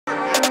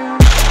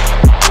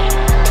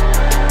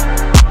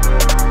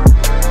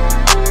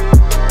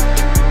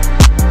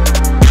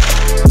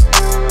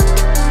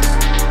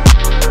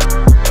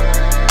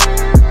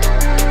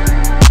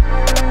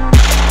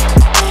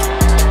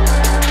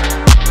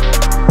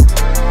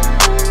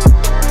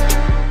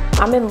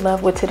I'm in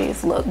love with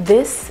today's look.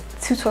 This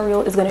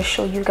tutorial is going to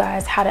show you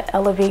guys how to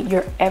elevate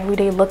your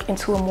everyday look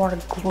into a more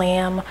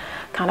glam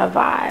kind of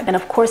vibe. And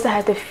of course, I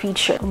had to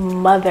feature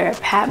Mother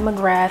Pat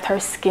McGrath. Her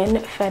Skin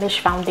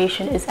Fetish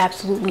foundation is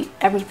absolutely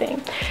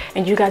everything,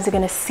 and you guys are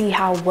going to see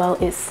how well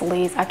it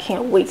slays. I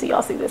can't wait till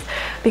y'all see this,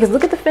 because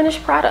look at the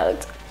finished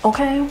product.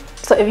 Okay,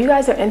 so if you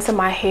guys are into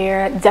my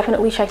hair,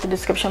 definitely check the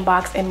description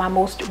box. In my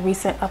most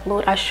recent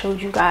upload, I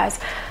showed you guys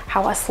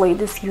how I slayed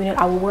this unit.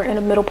 I wore it in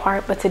the middle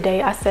part, but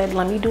today I said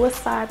let me do a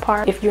side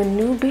part. If you're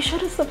new, be sure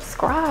to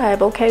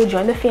subscribe, okay?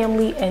 Join the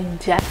family, and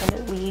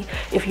definitely,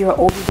 if you're an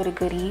oldie but a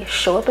goodie,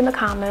 show up in the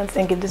comments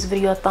and give this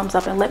video a thumbs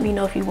up and let me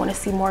know if you want to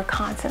see more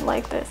content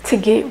like this. To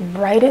get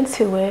right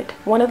into it,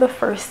 one of the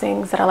first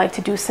things that I like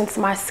to do, since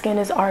my skin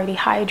is already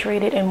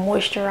hydrated and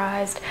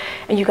moisturized,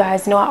 and you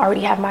guys know I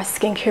already have my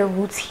skincare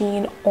routine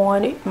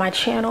on my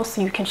channel, so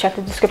you can check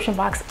the description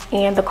box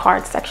and the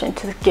card section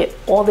to get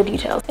all the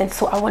details. And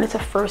so I wanted to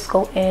first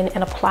go in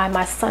and apply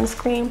my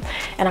sunscreen,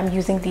 and I'm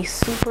using the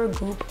Super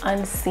Goop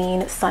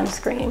Unseen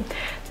sunscreen.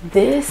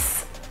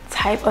 This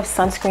type of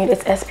sunscreen,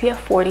 it's SPF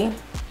 40,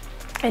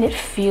 and it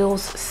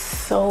feels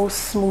so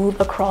smooth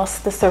across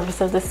the surface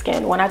of the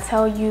skin. When I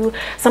tell you,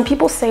 some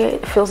people say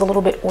it feels a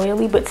little bit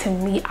oily, but to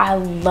me, I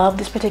love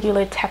this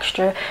particular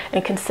texture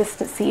and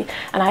consistency,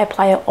 and I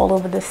apply it all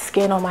over the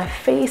skin, on my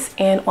face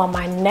and on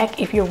my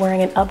neck. If you're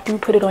wearing an updo,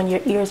 put it on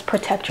your ears,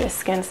 protect your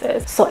skin,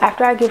 sis. So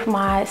after I give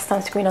my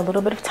sunscreen a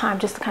little bit of time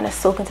just to kind of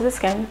soak into the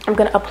skin, I'm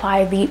gonna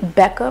apply the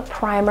Becca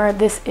primer.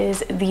 This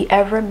is the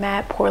Ever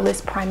Matte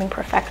Poreless Priming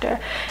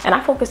Perfector, and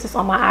I focus this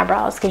on my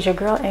eyebrows because your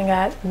girl ain't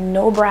got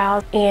no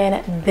brows.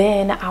 And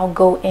then I'll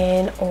go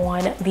in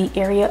on the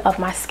area of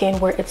my skin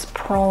where it's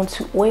prone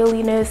to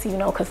oiliness, you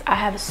know, because I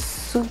have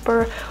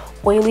super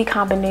oily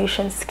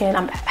combination skin.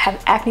 I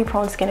have acne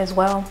prone skin as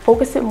well.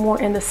 Focus it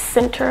more in the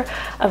center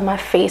of my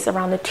face,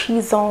 around the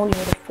T-zone,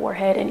 near the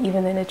forehead, and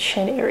even in the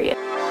chin area.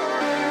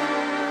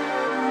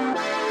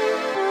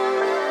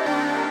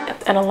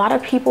 And a lot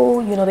of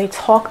people, you know, they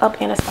talk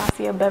up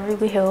Anastasia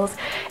Beverly Hills,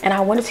 and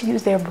I wanted to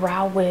use their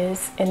Brow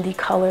Wiz in the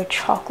color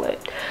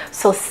Chocolate.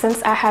 So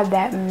since I have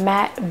that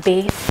matte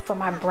base for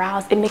my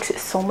brows, it makes it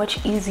so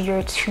much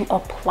easier to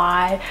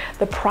apply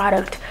the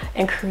product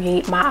and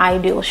create my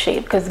ideal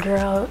shape, because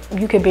girl,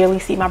 you could barely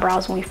see my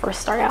brows when we first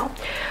start out.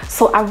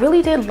 So I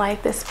really did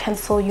like this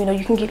pencil. You know,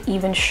 you can get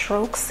even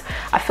strokes.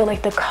 I feel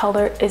like the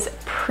color is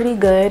pretty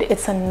good.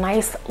 It's a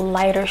nice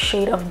lighter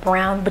shade of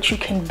brown, but you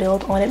can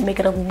build on it, make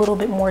it a little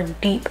bit more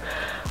deep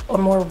or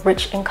more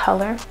rich in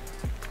color.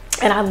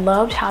 And I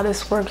loved how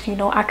this works. You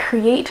know, I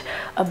create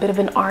a bit of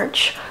an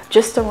arch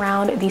just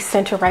around the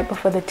center right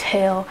before the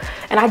tail,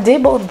 and I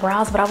did both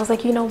brows, but I was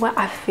like, you know what,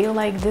 I feel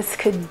like this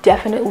could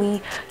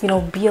definitely, you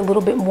know, be a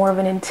little bit more of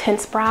an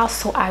intense brow.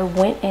 So I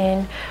went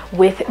in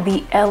with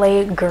the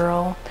LA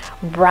Girl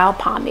brow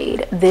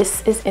pomade.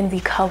 This is in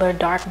the color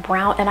dark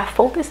brown, and I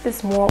focused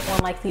this more on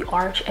like the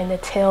arch and the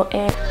tail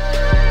end.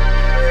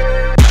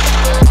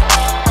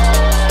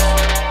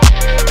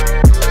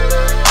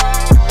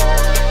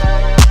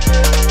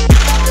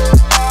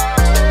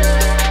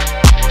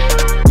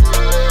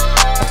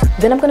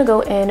 Then I'm gonna go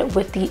in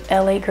with the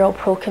LA Girl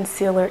Pro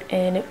Concealer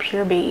in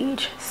Pure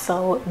Beige.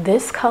 So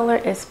this color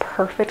is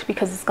perfect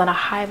because it's gonna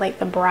highlight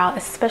the brow,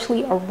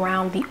 especially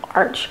around the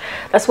arch.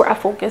 That's where I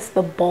focus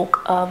the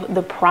bulk of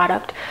the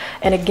product.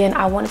 And again,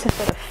 I wanted to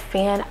sort of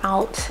fan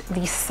out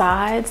the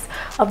sides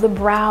of the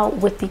brow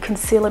with the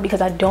concealer, because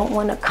I don't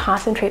want to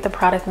concentrate the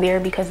product there,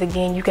 because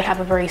again, you could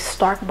have a very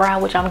stark brow,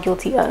 which I'm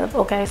guilty of,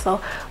 okay?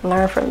 So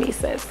learn from me,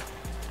 sis.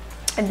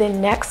 And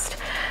then next,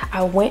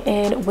 I went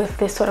in with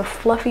this sort of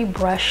fluffy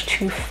brush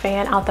to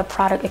fan out the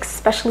product,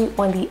 especially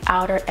on the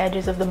outer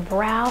edges of the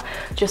brow,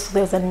 just so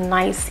there's a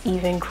nice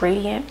even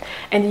gradient.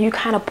 And then you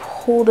kind of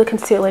pull the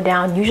concealer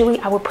down. Usually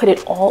I would put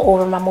it all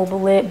over my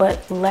mobile lid,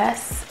 but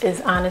less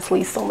is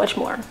honestly so much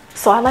more.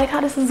 So I like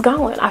how this is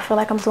going. I feel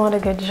like I'm doing a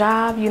good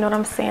job. You know what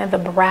I'm saying? The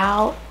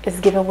brow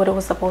is giving what it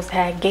was supposed to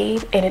have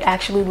gave, and it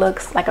actually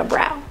looks like a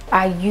brow.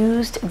 I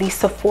used the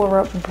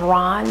Sephora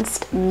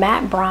Bronzed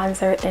Matte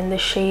Bronzer in the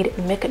shade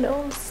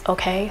Mykonos,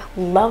 okay?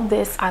 Love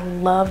this. I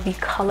love the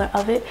color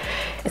of it.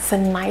 It's a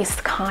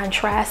nice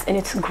contrast, and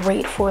it's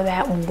great for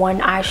that one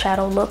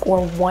eyeshadow look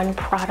or one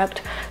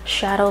product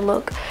shadow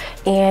look.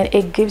 And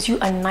it gives you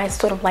a nice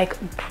sort of like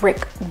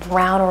brick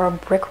brown or a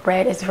brick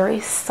red. It's very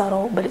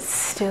subtle, but it's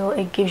still,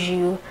 it gives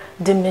you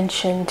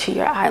dimension to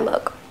your eye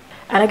look.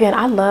 And again,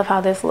 I love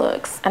how this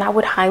looks, and I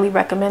would highly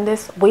recommend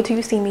this. Wait till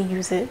you see me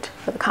use it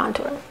for the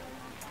contour.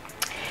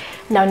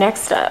 Now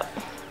next up,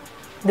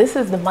 this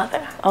is the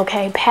Mother,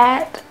 okay?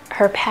 Pat,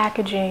 her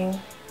packaging,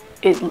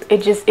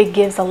 it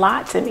gives a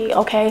lot to me,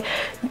 okay?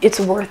 It's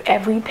worth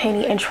every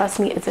penny, and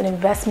trust me, it's an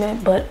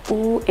investment, but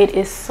ooh, it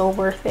is so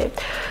worth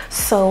it.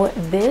 So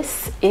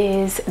this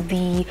is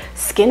the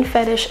Skin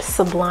Fetish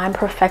Sublime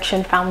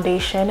Perfection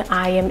Foundation.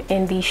 I am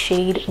in the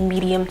shade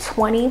Medium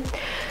 20.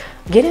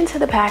 Get into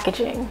the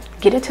packaging,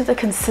 get into the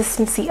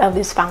consistency of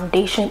this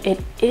foundation.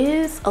 It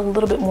is a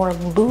little bit more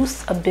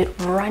loose, a bit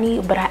runny,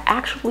 but I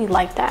actually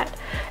like that.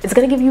 It's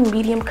gonna give you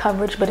medium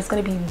coverage, but it's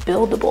gonna be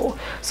buildable.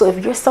 So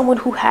if you're someone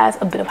who has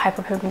a bit of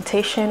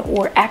hyperpigmentation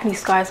or acne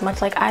scars,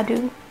 much like I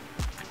do,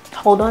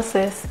 hold on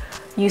sis,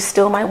 you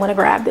still might want to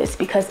grab this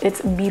because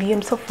it's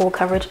medium to full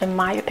coverage in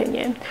my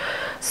opinion.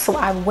 So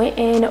I went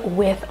in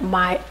with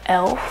my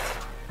e.l.f.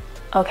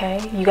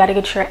 Okay, you got to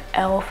get your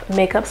e.l.f.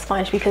 makeup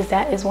sponge because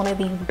that is one of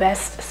the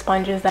best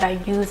sponges that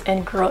I use,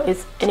 and girl,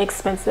 it's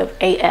inexpensive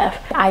AF.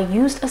 I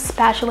used a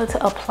spatula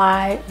to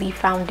apply the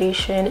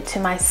foundation to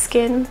my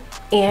skin,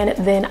 and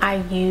then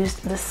I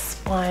used the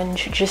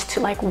sponge just to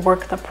like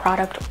work the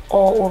product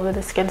all over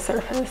the skin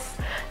surface.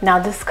 Now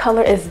this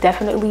color is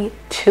definitely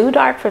too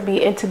dark for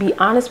me, and to be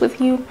honest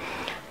with you,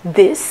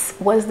 this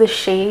was the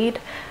shade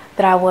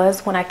that I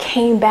was when I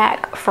came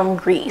back from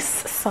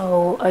Greece.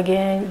 So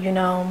again, you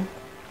know,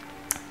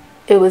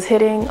 it was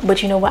hitting,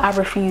 but you know what, I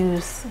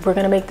refuse. We're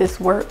gonna make this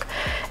work,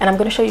 and I'm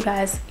gonna show you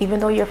guys, even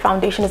though your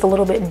foundation is a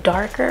little bit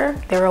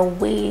darker, there are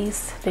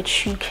ways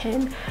that you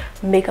can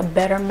make a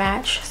better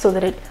match so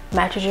that it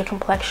matches your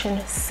complexion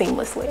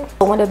seamlessly.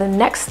 So one of the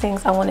next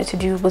things I wanted to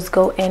do was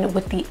go in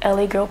with the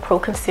LA Girl Pro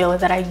Concealer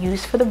that I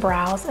used for the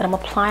brows, and I'm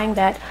applying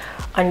that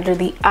under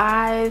the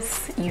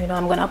eyes. You know,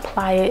 I'm gonna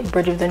apply it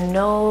bridge of the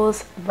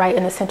nose, right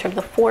in the center of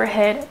the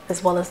forehead,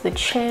 as well as the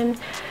chin.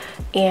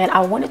 And I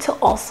wanted to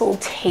also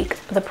take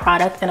the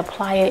product and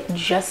apply it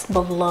just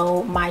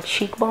below my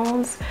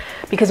cheekbones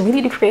because we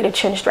need to create a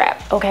chin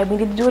strap. Okay, we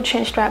need to do a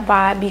chin strap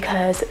vibe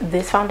because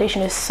this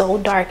foundation is so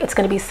dark. It's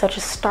going to be such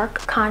a stark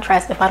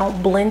contrast if I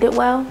don't blend it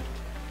well.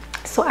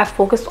 So I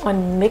focused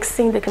on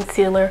mixing the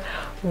concealer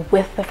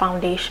with the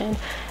foundation,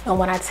 and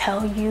when I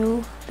tell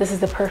you this is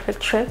the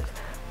perfect trick,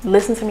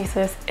 listen to me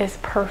sis, it's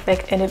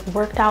perfect and it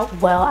worked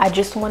out well. I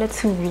just wanted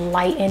to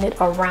lighten it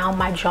around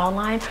my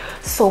jawline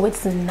so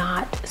it's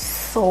not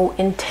so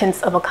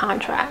intense of a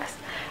contrast.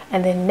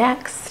 And then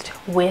next,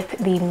 with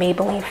the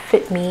Maybelline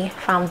Fit Me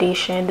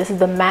foundation, this is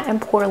the matte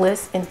and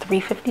poreless in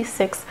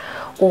 356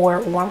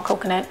 or warm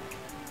coconut.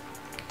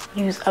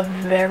 Use a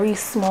very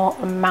small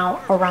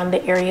amount around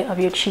the area of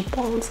your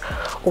cheekbones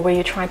or where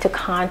you're trying to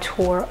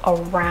contour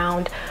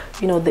around,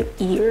 you know, the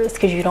ears,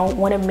 because you don't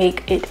want to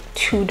make it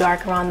too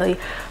dark around the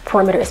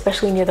perimeter,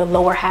 especially near the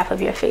lower half of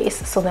your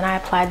face. So then I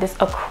applied this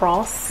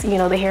across, you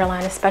know, the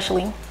hairline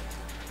especially.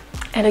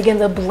 And again,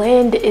 the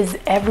blend is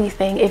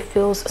everything. It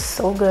feels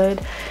so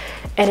good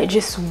and it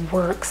just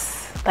works.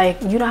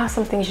 Like, you know how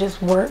some things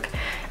just work.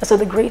 And so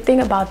the great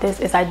thing about this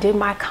is I did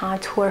my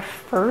contour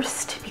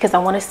first because I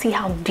want to see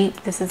how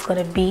deep this is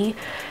going to be,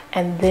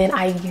 and then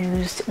I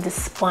used the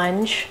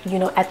sponge, you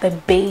know, at the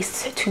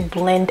base to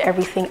blend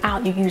everything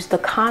out. You use the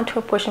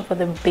contour portion for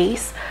the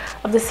base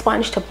of the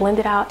sponge to blend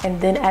it out, and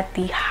then at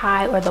the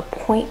high or the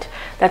point,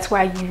 that's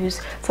where I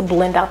use to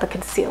blend out the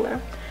concealer.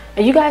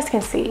 And you guys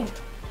can see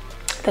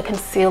the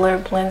concealer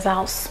blends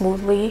out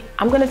smoothly.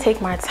 I'm gonna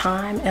take my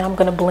time and I'm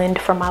gonna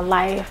blend for my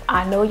life.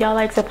 I know y'all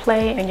like to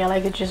play and y'all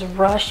like to just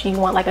rush. You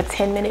want like a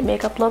 10-minute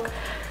makeup look.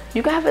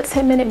 You can have a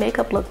 10-minute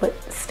makeup look,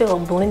 but still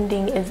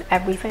blending is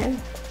everything.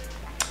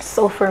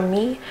 So for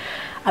me,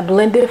 I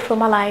blended for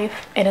my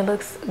life and it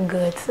looks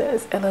good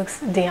sis. It looks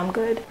damn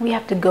good. We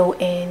have to go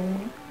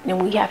in and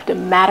we have to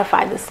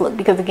mattify this look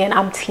because again,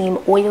 I'm team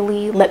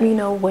oily. Let me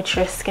know what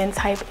your skin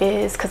type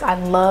is because I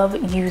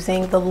love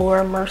using the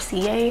Laura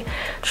Mercier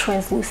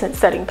translucent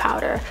setting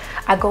powder.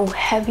 I go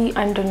heavy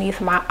underneath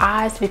my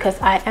eyes because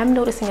I am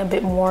noticing a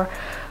bit more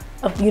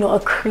of, you know, a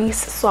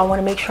crease, so I want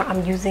to make sure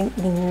I'm using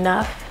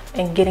enough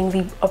and getting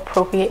the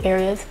appropriate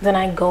areas. Then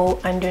I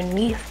go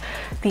underneath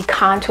the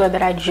contour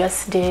that I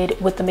just did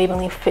with the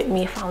Maybelline Fit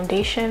Me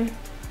foundation.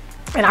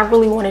 And I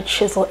really want to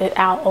chisel it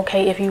out,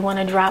 okay? If you want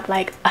to drop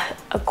like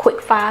a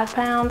quick 5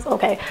 pounds,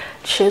 okay,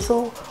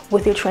 chisel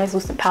with your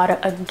translucent powder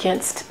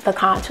against the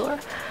contour.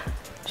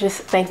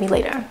 Just thank me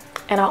later.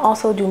 And I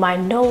also do my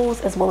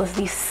nose as well as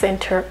the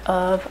center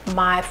of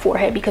my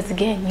forehead because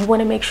again, you want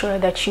to make sure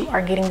that you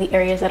are getting the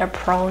areas that are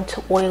prone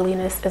to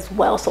oiliness as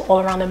well. So all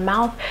around the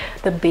mouth,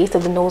 the base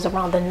of the nose,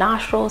 around the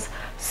nostrils,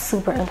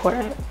 super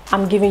important.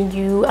 I'm giving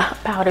you a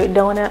powdered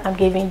donut. I'm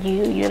giving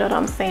you, you know what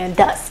I'm saying,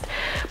 dust.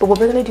 But what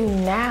we're going to do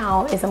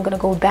now is I'm going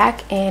to go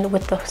back in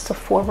with the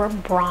Sephora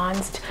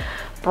bronzed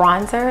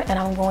bronzer, and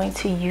I'm going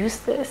to use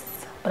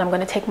this. But I'm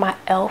going to take my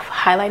e.l.f.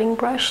 highlighting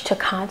brush to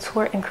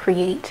contour and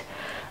create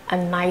a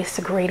nice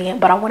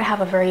gradient, but I want to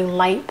have a very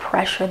light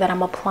pressure that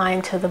I'm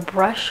applying to the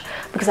brush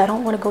because I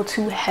don't want to go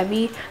too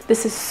heavy.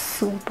 This is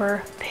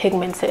super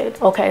pigmented,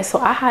 okay? So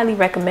I highly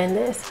recommend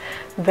this.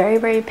 Very,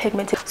 very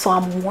pigmented. So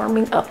I'm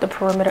warming up the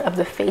perimeter of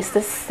the face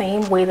the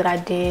same way that I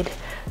did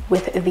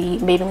with the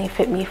Maybelline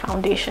Fit Me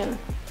foundation.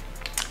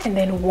 And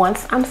then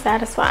once I'm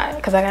satisfied,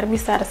 because I got to be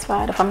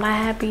satisfied, if I'm not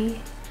happy,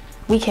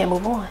 we can't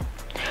move on.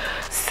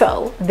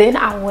 So then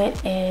I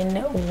went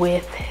in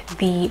with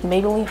the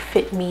Maybelline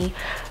Fit Me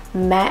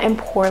matte and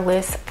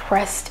poreless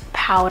pressed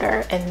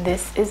powder, and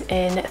this is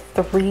in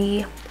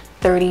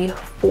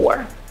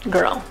 334.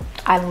 Girl,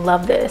 I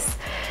love this.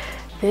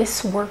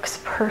 this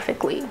works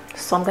perfectly.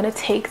 So I'm gonna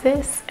take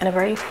this and a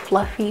very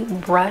fluffy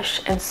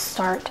brush and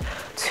start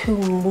to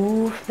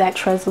move that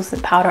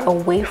translucent powder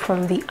away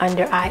from the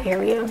under eye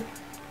area.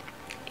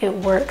 It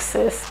works,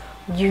 sis.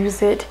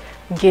 Use it,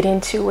 get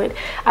into it.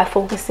 I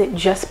focus it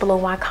just below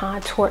my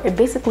contour and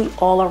basically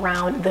all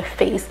around the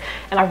face.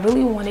 And I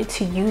really wanted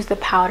to use the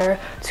powder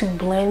to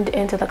blend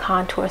into the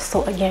contour.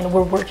 So again,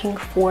 we're working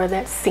for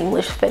that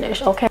seamless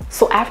finish, okay?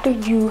 So after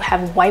you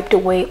have wiped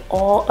away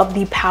all of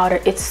the powder,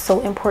 it's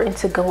so important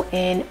to go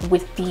in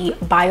with the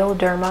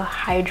Bioderma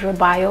Hydra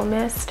Bio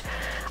Mist.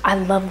 I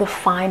love the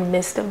fine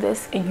mist of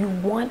this, and you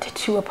want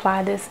to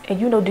apply this and,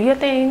 you know, do your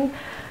thing,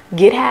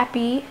 get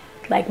happy,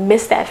 like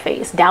mist that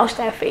face, douse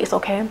that face,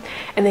 okay?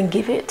 And then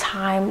give it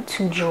time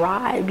to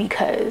dry,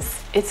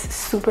 because it's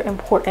super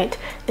important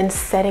in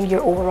setting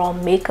your overall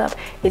makeup.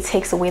 It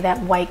takes away that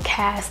white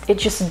cast. It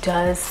just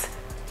does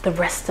the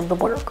rest of the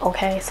work,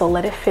 okay? So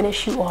let it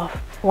finish you off.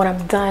 When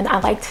I'm done, I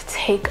like to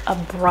take a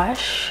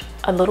brush,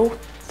 a little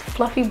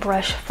fluffy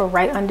brush for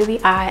right under the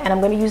eye, and I'm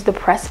going to use the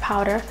pressed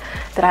powder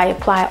that I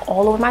apply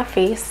all over my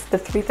face, the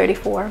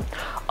 334,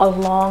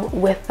 along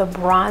with the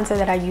bronzer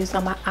that I use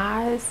on my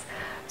eyes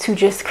to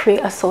just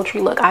create a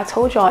sultry look. I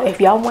told y'all, if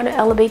y'all want to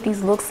elevate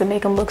these looks and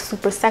make them look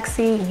super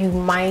sexy, you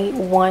might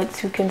want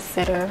to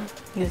consider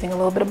using a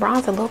little bit of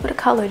bronzer, a little bit of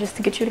color, just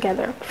to get you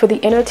together. For the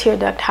inner tear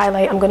duct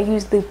highlight, I'm going to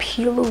use the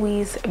P.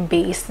 Louise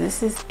base.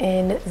 This is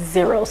in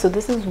 0, so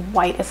this is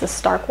white. It's a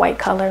stark white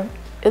color.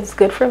 It's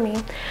good for me.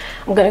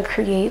 I'm going to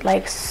create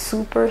like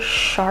super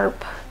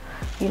sharp,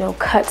 you know,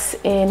 cuts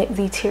in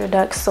the tear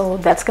duct. So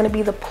that's going to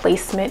be the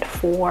placement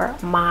for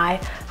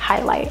my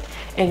highlight.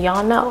 And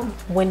y'all know,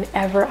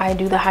 whenever I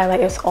do the highlight,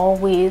 it's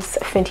always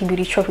Fenty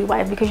Beauty Trophy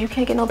Wife, because you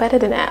can't get no better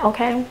than that,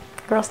 okay?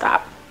 Girl,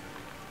 stop.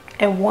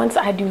 And once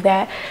I do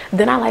that,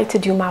 then I like to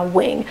do my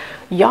wing.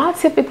 Y'all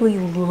typically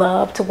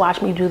love to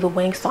watch me do the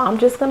wing, so I'm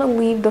just gonna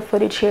leave the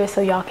footage here so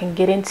y'all can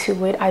get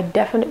into it. I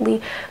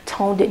definitely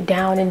toned it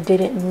down and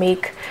didn't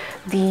make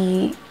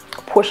the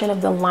portion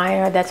of the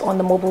liner that's on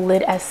the mobile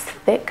lid as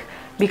thick,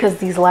 because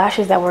these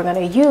lashes that we're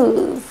gonna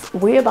use,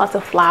 we're about to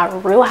fly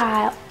real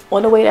high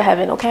on the way to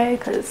heaven, okay?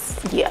 Because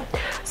yeah,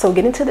 so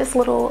get into this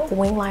little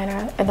wing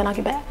liner and then I'll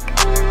get back.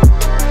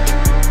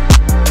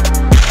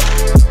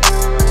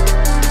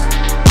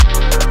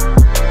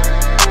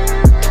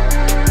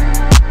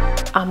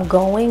 I'm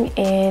going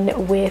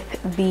in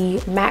with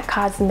the MAC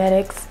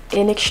Cosmetics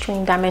in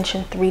Extreme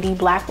Dimension 3D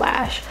Black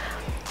Lash.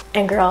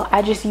 And girl,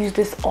 I just used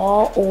this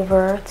all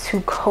over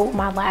to coat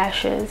my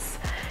lashes,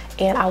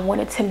 and I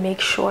wanted to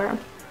make sure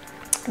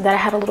that I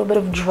had a little bit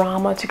of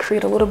drama to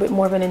create a little bit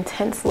more of an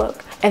intense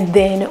look. And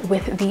then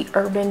with the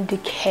Urban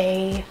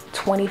Decay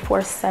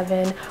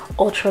 24/7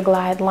 Ultra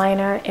Glide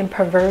Liner in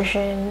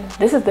Perversion,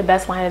 this is the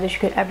best liner that you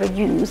could ever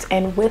use.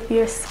 And with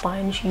your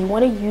sponge, you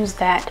want to use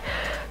that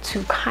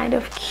to kind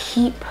of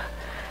keep,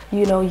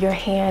 you know, your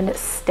hand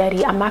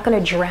steady. I'm not going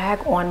to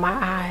drag on my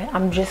eye.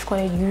 I'm just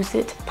going to use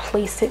it,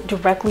 place it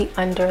directly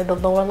under the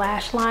lower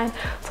lash line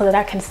so that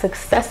I can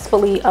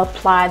successfully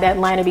apply that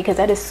liner, because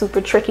that is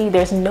super tricky.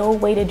 There's no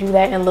way to do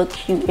that and look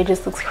cute. It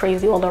just looks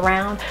crazy all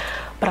around.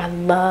 But I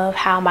love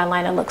how my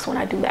liner looks when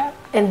I do that.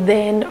 And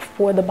then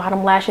for the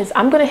bottom lashes,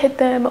 I'm going to hit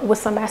them with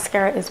some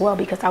mascara as well,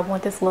 because I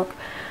want this look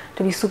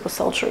to be super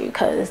sultry,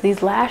 because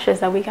these lashes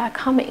that we got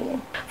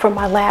coming. For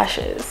my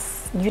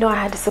lashes, you know, I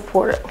had to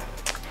support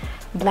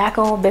Black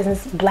owned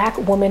business, Black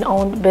woman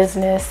owned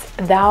business.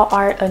 Thou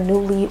Art a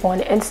Newly on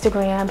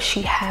Instagram.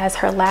 She has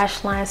her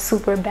lash line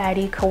Super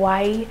Baddie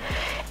Kawaii,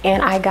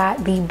 and I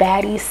got the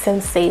Baddie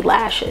Sensei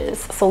lashes.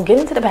 So get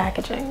into the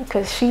packaging,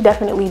 because she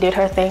definitely did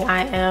her thing.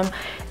 I am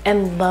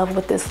in love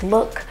with this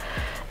look,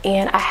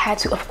 and I had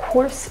to, of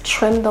course,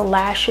 trim the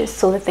lashes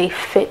so that they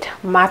fit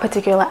my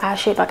particular eye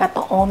shape. I got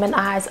the almond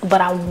eyes, but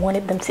I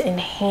wanted them to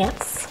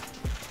enhance,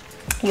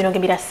 you know,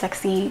 give me that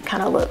sexy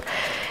kind of look.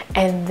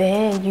 And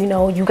then, you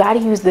know, you got to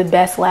use the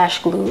best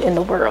lash glue in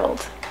the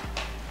world.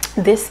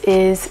 This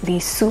is the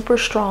Super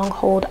Strong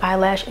Hold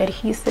Eyelash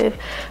Adhesive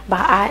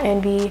by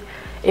iEnvy.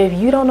 If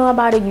you don't know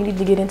about it, you need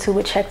to get into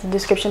it. Check the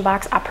description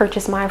box. I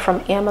purchased mine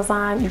from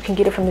Amazon. You can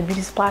get it from the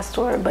beauty supply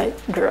store, but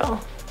girl,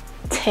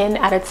 10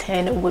 out of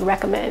 10 would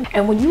recommend.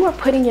 And when you are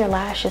putting your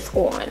lashes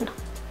on,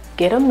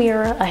 get a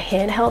mirror, a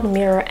handheld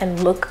mirror,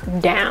 and look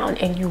down.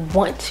 And you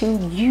want to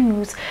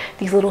use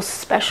these little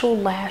special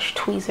lash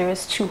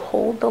tweezers to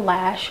hold the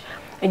lash,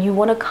 and you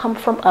want to come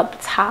from up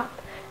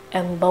top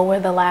and lower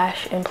the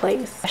lash in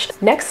place.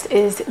 Next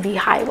is the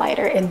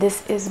highlighter, and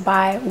this is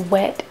by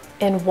Wet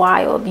n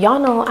Wild. Y'all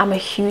know I'm a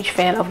huge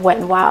fan of Wet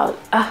n Wild.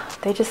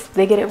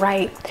 They get it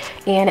right.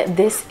 And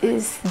this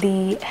is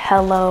the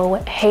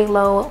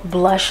Halo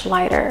Blush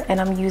Lighter,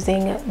 and I'm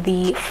using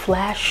the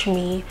Flash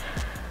Me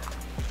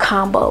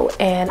combo,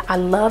 and I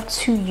love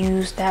to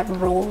use that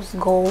rose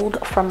gold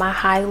for my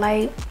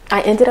highlight.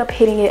 I ended up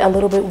hitting it a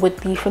little bit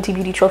with the Fenty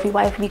Beauty Trophy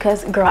Wife,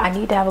 because girl, I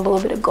need to have a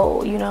little bit of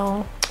gold, you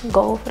know,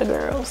 gold for the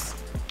girls.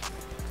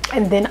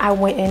 And then I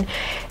went in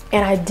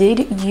and I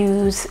did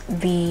use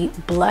the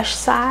blush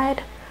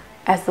side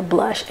as the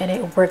blush, and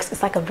it works.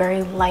 It's like a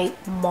very light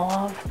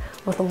mauve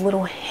with a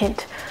little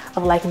hint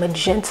of like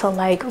magenta,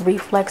 like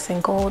reflex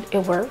and gold.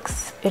 It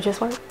works. It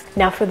just works.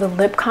 Now for the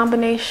lip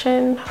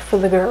combination for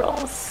the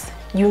girls,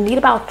 you need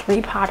about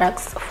 3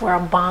 products for a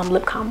bomb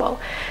lip combo.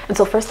 And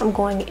so first I'm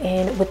going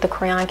in with the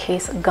Crayon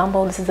Case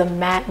Gumbo. This is a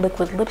matte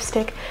liquid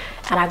lipstick,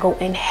 and I go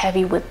in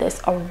heavy with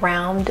this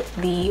around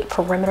the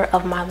perimeter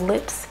of my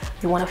lips.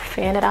 You want to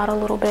fan it out a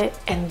little bit,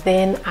 and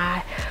then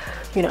I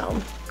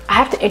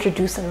have to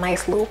introduce a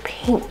nice little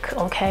pink,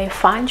 okay?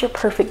 Find your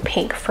perfect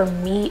pink. For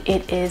me,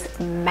 it is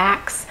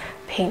Max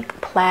Pink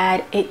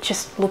Plaid. It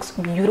just looks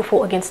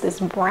beautiful against this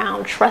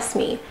brown, trust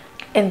me.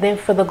 And then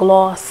for the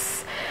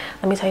gloss,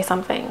 let me tell you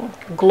something.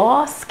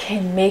 Gloss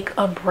can make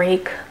or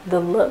break the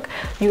look.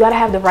 You gotta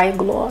have the right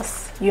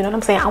gloss. You know what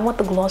I'm saying? I want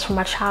the gloss from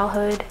my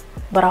childhood,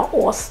 but I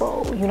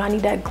also, I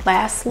need that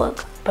glass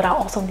look, but I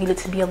also need it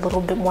to be a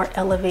little bit more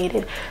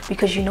elevated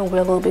because we're a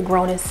little bit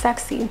grown and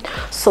sexy.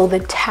 So the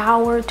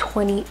Tower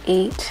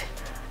 28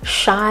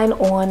 Shine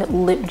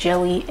On Lip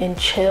Jelly and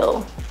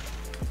Chill.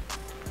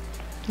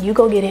 You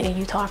go get it and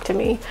you talk to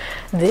me.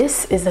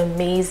 This is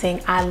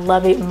amazing. I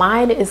love it.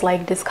 Mine is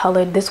like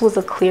discolored. This was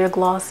a clear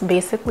gloss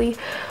basically,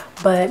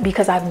 but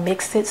because I've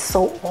mixed it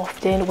so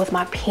often with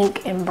my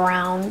pink and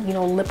brown,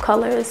 lip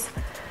colors,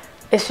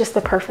 it's just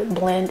the perfect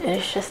blend, and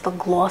it's just the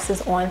gloss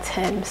is on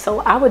 10.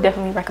 So I would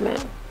definitely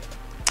recommend.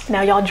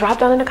 Now y'all drop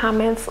down in the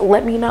comments,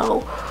 let me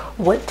know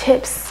what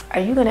tips are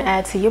you gonna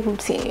add to your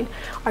routine.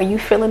 Are you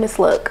feeling this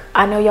look?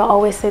 I know y'all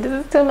always say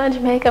this is too much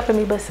makeup for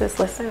me, but sis,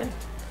 listen,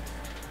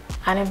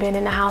 I done been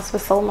in the house for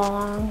so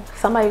long.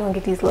 Somebody gonna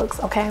get these looks,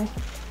 okay?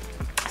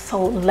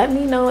 So let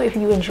me know if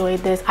you enjoyed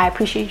this. I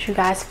appreciate you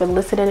guys for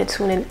listening and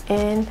tuning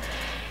in.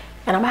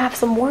 And I'm gonna have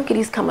some more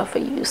goodies coming for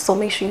you. So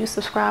make sure you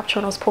subscribe,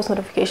 turn those post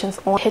notifications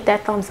on, hit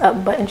that thumbs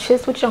up button, chill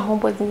with your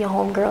homeboys and your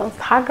homegirls.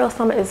 Hot girl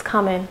summer is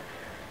coming,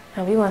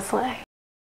 and we gonna slay.